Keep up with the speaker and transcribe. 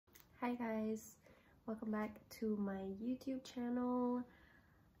Hi guys, welcome back to my YouTube channel.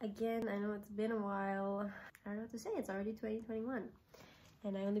 Again, I know it's been a while. I don't know what to say, it's already 2021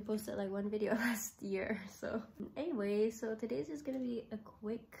 and I only posted like one video last year. So anyway, so today's just gonna be a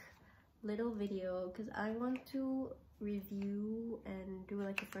quick little video because I want to review and do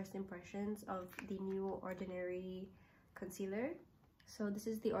like the first impressions of the new Ordinary concealer. So this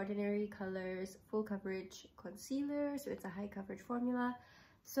is the Ordinary Colors Full Coverage Concealer, so it's a high coverage formula.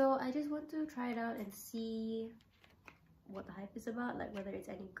 So I just want to try it out and see what the hype is about, like whether it's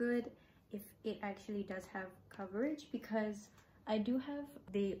any good, if it actually does have coverage, because I do have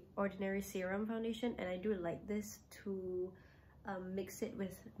the Ordinary Serum Foundation and I do like this to mix it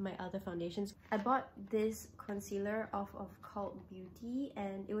with my other foundations. I bought this concealer off of Cult Beauty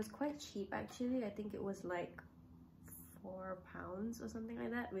and it was quite cheap actually. I think it was like £4 or something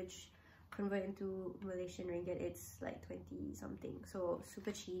like that, which convert into Malaysian ringgit, it's like 20 something, so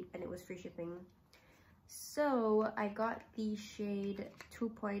super cheap, and it was free shipping. So I got the shade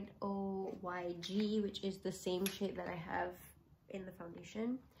 2.0 YG, which is the same shade that I have in the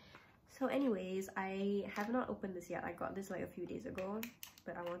foundation. So anyways, I have not opened this yet. I got this like a few days ago,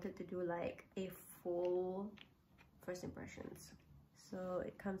 but I wanted to do like a full first impressions. So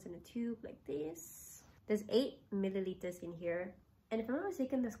it comes in a tube like this. There's 8 milliliters in here. And if I'm not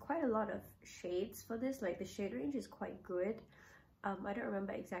mistaken, there's quite a lot of shades for this. Like the shade range is quite good. I don't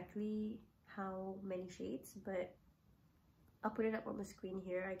remember exactly how many shades, but I'll put it up on the screen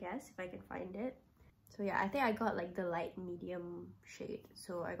here, I guess, if I can find it. So yeah, I think I got like the light medium shade.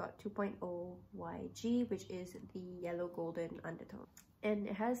 So I got 2.0 YG, which is the yellow golden undertone. And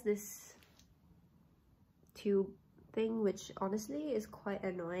it has this tube thing, which honestly is quite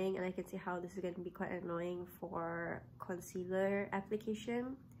annoying, and I can see how this is going to be quite annoying for concealer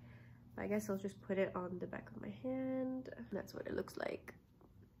application. I guess I'll just put it on the back of my hand. That's what it looks like.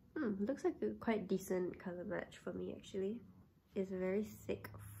 Looks like a quite decent color match for me actually. It's a very thick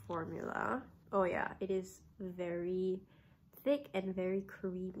formula. Oh yeah, it is very thick and very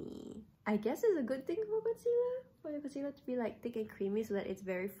creamy. I guess it's a good thing for concealer, for the concealer to be like thick and creamy so that it's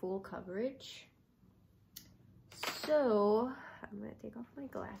very full coverage. So I'm gonna take off my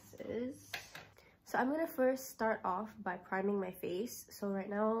glasses. So I'm gonna first start off by priming my face. So right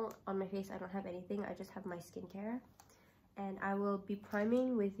now on my face I don't have anything, I just have my skincare. And I will be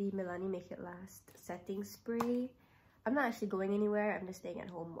priming with the Milani Make It Last setting spray. I'm not actually going anywhere, I'm just staying at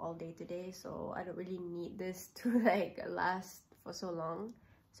home all day today, so I don't really need this to like last for so long.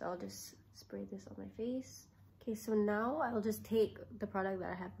 So I'll just spray this on my face. Okay, so now I'll just take the product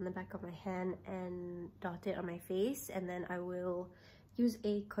that I have on the back of my hand and dot it on my face, and then I will use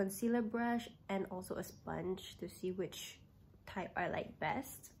a concealer brush and also a sponge to see which type I like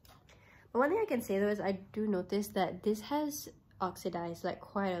best. But one thing I can say though is I do notice that this has oxidized like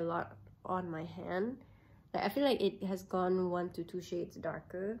quite a lot on my hand. Like I feel like it has gone 1 to 2 shades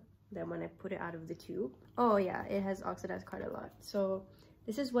darker than when I put it out of the tube. Oh yeah, it has oxidized quite a lot. So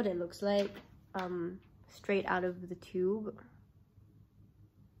this is what it looks like straight out of the tube.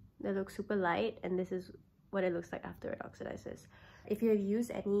 They look super light, and this is what it looks like after it oxidizes. If you have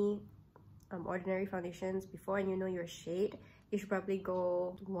used any Ordinary foundations before and you know your shade, you should probably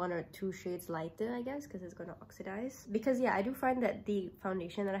go 1 or 2 shades lighter, I guess, because it's gonna oxidize. Because yeah, I do find that the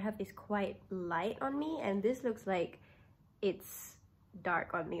foundation that I have is quite light on me, and this looks like it's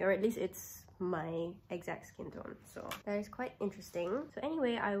dark on me, or at least it's my exact skin tone. So that is quite interesting. So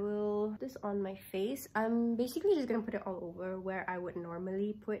anyway, I will put this on my face. I'm basically just gonna put it all over where I would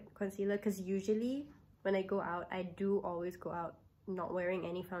normally put concealer, because usually when I go out, I do always go out not wearing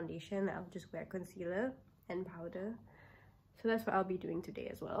any foundation. I'll just wear concealer and powder. So that's what I'll be doing today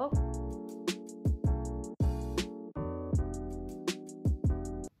as well.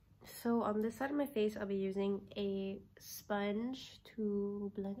 So on this side of my face, I'll be using a sponge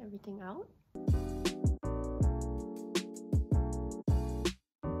to blend everything out.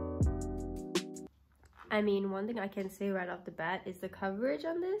 I mean, one thing I can say right off the bat is the coverage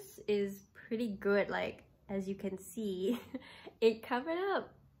on this is pretty good. Like, as you can see, it covered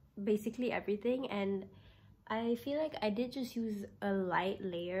up basically everything, and I feel like I did just use a light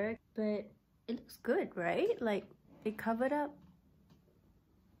layer, but it looks good, right? Like, it covered up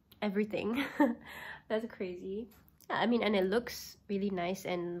everything. That's crazy. Yeah, I mean, and it looks really nice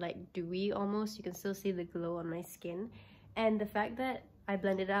and like dewy almost. You can still see the glow on my skin. And the fact that I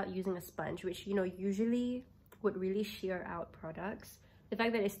blended out using a sponge, which, you know, usually would really shear out products. The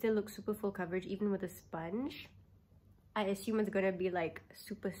fact that it still looks super full coverage even with a sponge, I assume it's gonna be like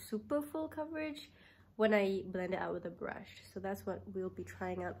super full coverage when I blend it out with a brush. So that's what we'll be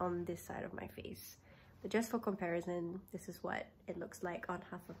trying out on this side of my face. But just for comparison, this is what it looks like on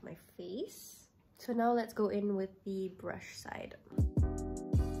half of my face. So now let's go in with the brush side.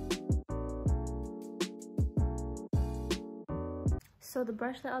 So the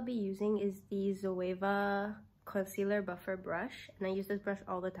brush that I'll be using is the Zoeva Concealer Buffer Brush, and I use this brush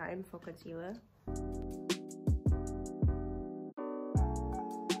all the time for concealer.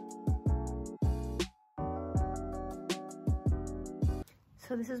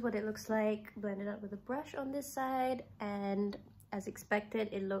 So this is what it looks like blended out with a brush on this side, and as expected,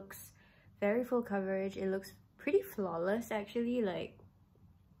 it looks very full coverage. It looks pretty flawless actually. Like,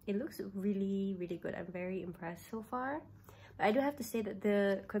 it looks really good. I'm very impressed so far. But I do have to say that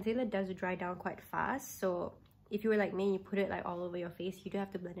the concealer does dry down quite fast, so if you were like me and you put it like all over your face, you do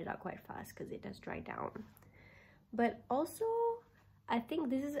have to blend it out quite fast because it does dry down. But also, I think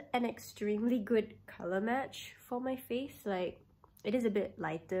this is an extremely good color match for my face. Like, it is a bit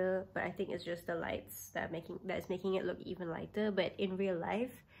lighter, but I think it's just the lights that is making it look even lighter. But in real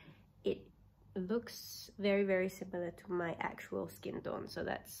life, it looks very similar to my actual skin tone, so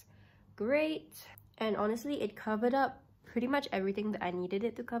that's great. And honestly, it covered up pretty much everything that I needed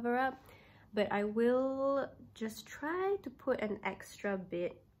it to cover up, but I will just try to put an extra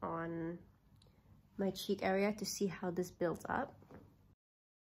bit on my cheek area to see how this builds up.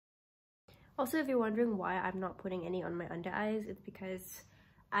 Also, if you're wondering why I'm not putting any on my under eyes, it's because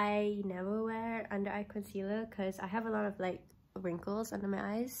I never wear under eye concealer because I have a lot of like wrinkles under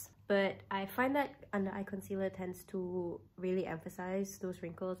my eyes. But I find that under eye concealer tends to really emphasize those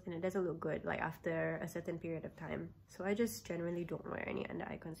wrinkles, and it doesn't look good like after a certain period of time. So I just generally don't wear any under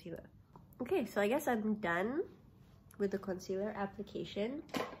eye concealer. Okay, so I guess I'm done with the concealer application.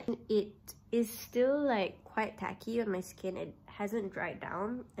 It is still like quite tacky on my skin. It hasn't dried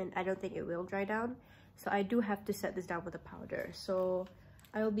down, and I don't think it will dry down. So I do have to set this down with a powder. So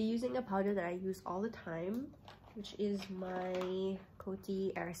I will be using a powder that I use all the time, which is my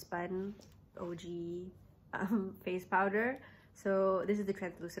Coty Airspun OG face powder. So this is the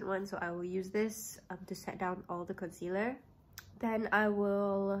translucent one, so I will use this to set down all the concealer. Then I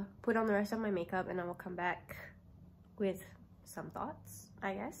will put on the rest of my makeup, and I will come back with some thoughts,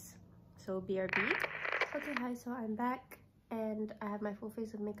 I guess. So BRB. Okay, hi, so I'm back and I have my full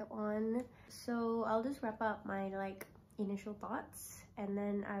face of makeup on. So I'll just wrap up my like initial thoughts, and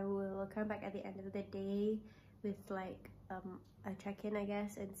then I will come back at the end of the day with like a check-in, I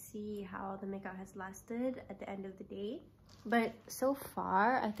guess, and see how the makeup has lasted at the end of the day. But so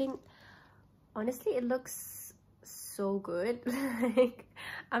far, I think honestly it looks so good. Like,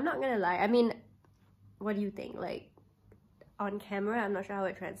 I'm not gonna lie, I mean, what do you think? Like, on camera, I'm not sure how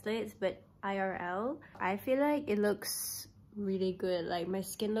it translates, but IRL, I feel like it looks really good. Like, my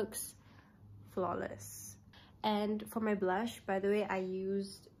skin looks flawless. And for my blush, by the way, I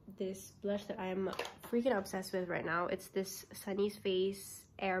used this blush that I'm freaking obsessed with right now. It's this Sunnies Face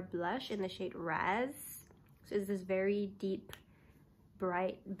Airblush in the shade Razz. So it's this very deep,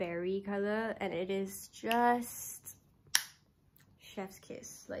 bright berry color, and it is just chef's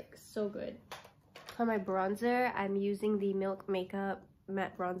kiss. Like, so good. For my bronzer, I'm using the Milk Makeup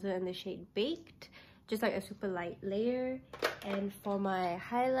matte bronzer in the shade Baked, just like a super light layer. And for my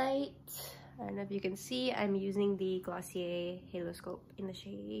highlight, I don't know if you can see, I'm using the Glossier Haloscope in the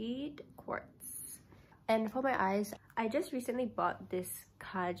shade Quartz. And for my eyes, I just recently bought this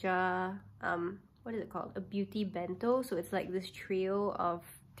Kaja, what is it called? A Beauty Bento. So it's like this trio of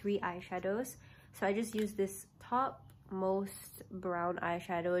 3 eyeshadows. So I just use this top most brown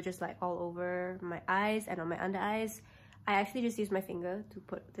eyeshadow just like all over my eyes and on my under eyes. I actually just used my finger to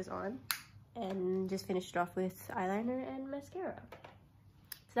put this on and just finished it off with eyeliner and mascara.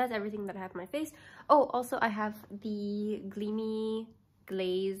 So that's everything that I have on my face. Oh, also I have the Gleami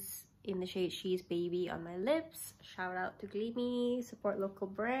Glaze in the shade She's Baby on my lips. Shout out to Gleami, support local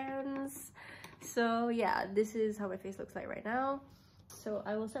brands. So yeah, this is how my face looks like right now. So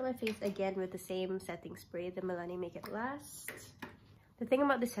I will set my face again with the same setting spray, the Milani Make It Last. The thing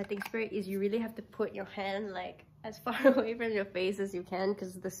about the setting spray is you really have to put your hand like as far away from your face as you can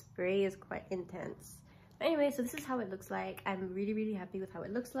because the spray is quite intense. But anyway, so this is how it looks like. I'm really happy with how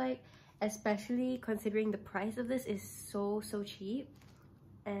it looks like, especially considering the price of this is so cheap,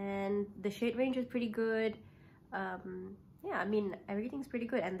 and the shade range is pretty good. Yeah, I mean, everything's pretty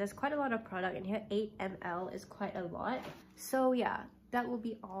good, and there's quite a lot of product in here. 8 ml is quite a lot. So yeah, that will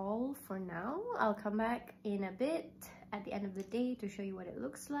be all for now. I'll come back in a bit at the end of the day to show you what it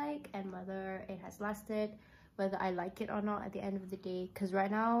looks like and whether it has lasted, whether I like it or not at the end of the day, because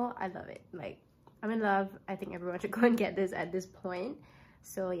right now I love it. Like, I'm in love. I think everyone should go and get this at this point.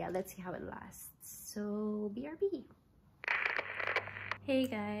 So yeah, let's see how it lasts. So BRB. Hey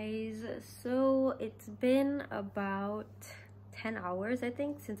guys, so it's been about 10 hours I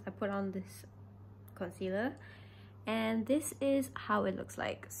think since I put on this concealer, and this is how it looks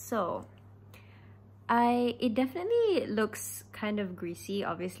like. So it definitely looks kind of greasy,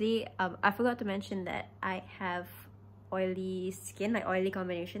 obviously. I forgot to mention that I have oily skin, like oily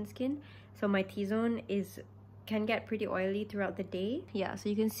combination skin, so my T-zone can get pretty oily throughout the day. Yeah, so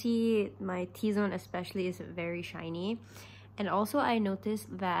you can see my T-zone especially is very shiny. And also I noticed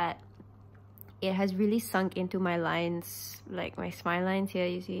that it has really sunk into my lines, like my smile lines here,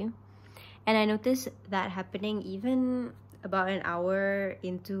 you see. And I noticed that happening even about an hour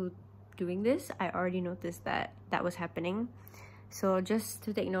into doing this. I already noticed that was happening. So just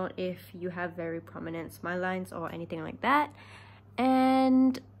to take note if you have very prominent smile lines or anything like that.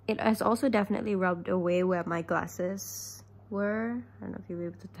 And it has also definitely rubbed away where my glasses were. I don't know if you'll be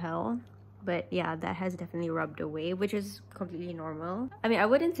able to tell. But yeah, that has definitely rubbed away, which is completely normal. I mean, I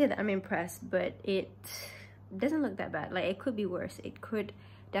wouldn't say that I'm impressed, but it doesn't look that bad. Like, it could be worse. It could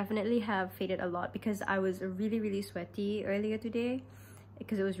definitely have faded a lot because I was really sweaty earlier today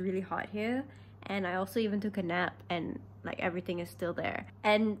because it was really hot here. And I also even took a nap and like everything is still there.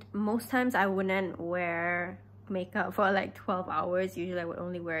 And most times I wouldn't wear makeup for like 12 hours. Usually I would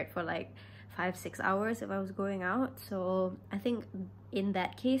only wear it for like 5-6 hours if I was going out. So I think in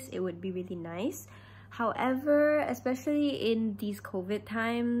that case it would be really nice. However, especially in these COVID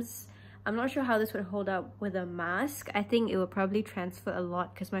times, I'm not sure how this would hold up with a mask. I think it would probably transfer a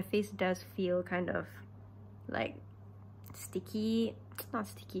lot because my face does feel kind of like sticky. Not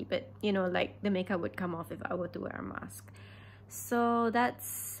sticky, but you know, like the makeup would come off if I were to wear a mask. So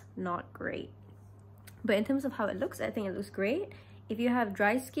that's not great. But in terms of how it looks, I think it looks great. If you have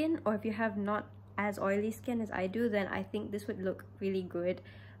dry skin or if you have not as oily skin as I do, then I think this would look really good,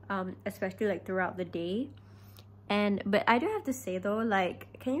 especially like throughout the day. But I do have to say though, like,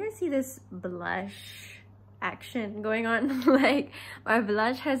 can you guys see this blush action going on? Like, my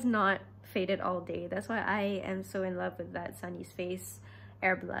blush has not faded all day. That's why I am so in love with that Sunnies Face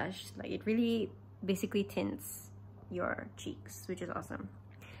Airblush. Like, it really basically tints your cheeks, which is awesome.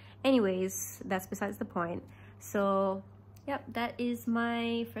 Anyways, that's besides the point. So yep, that is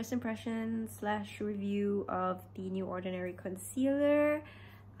my first impression / review of the New Ordinary concealer.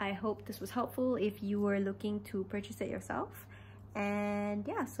 I hope this was helpful if you were looking to purchase it yourself. And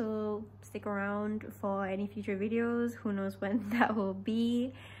yeah, so stick around for any future videos. Who knows when that will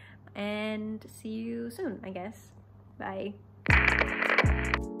be. And see you soon, I guess. Bye.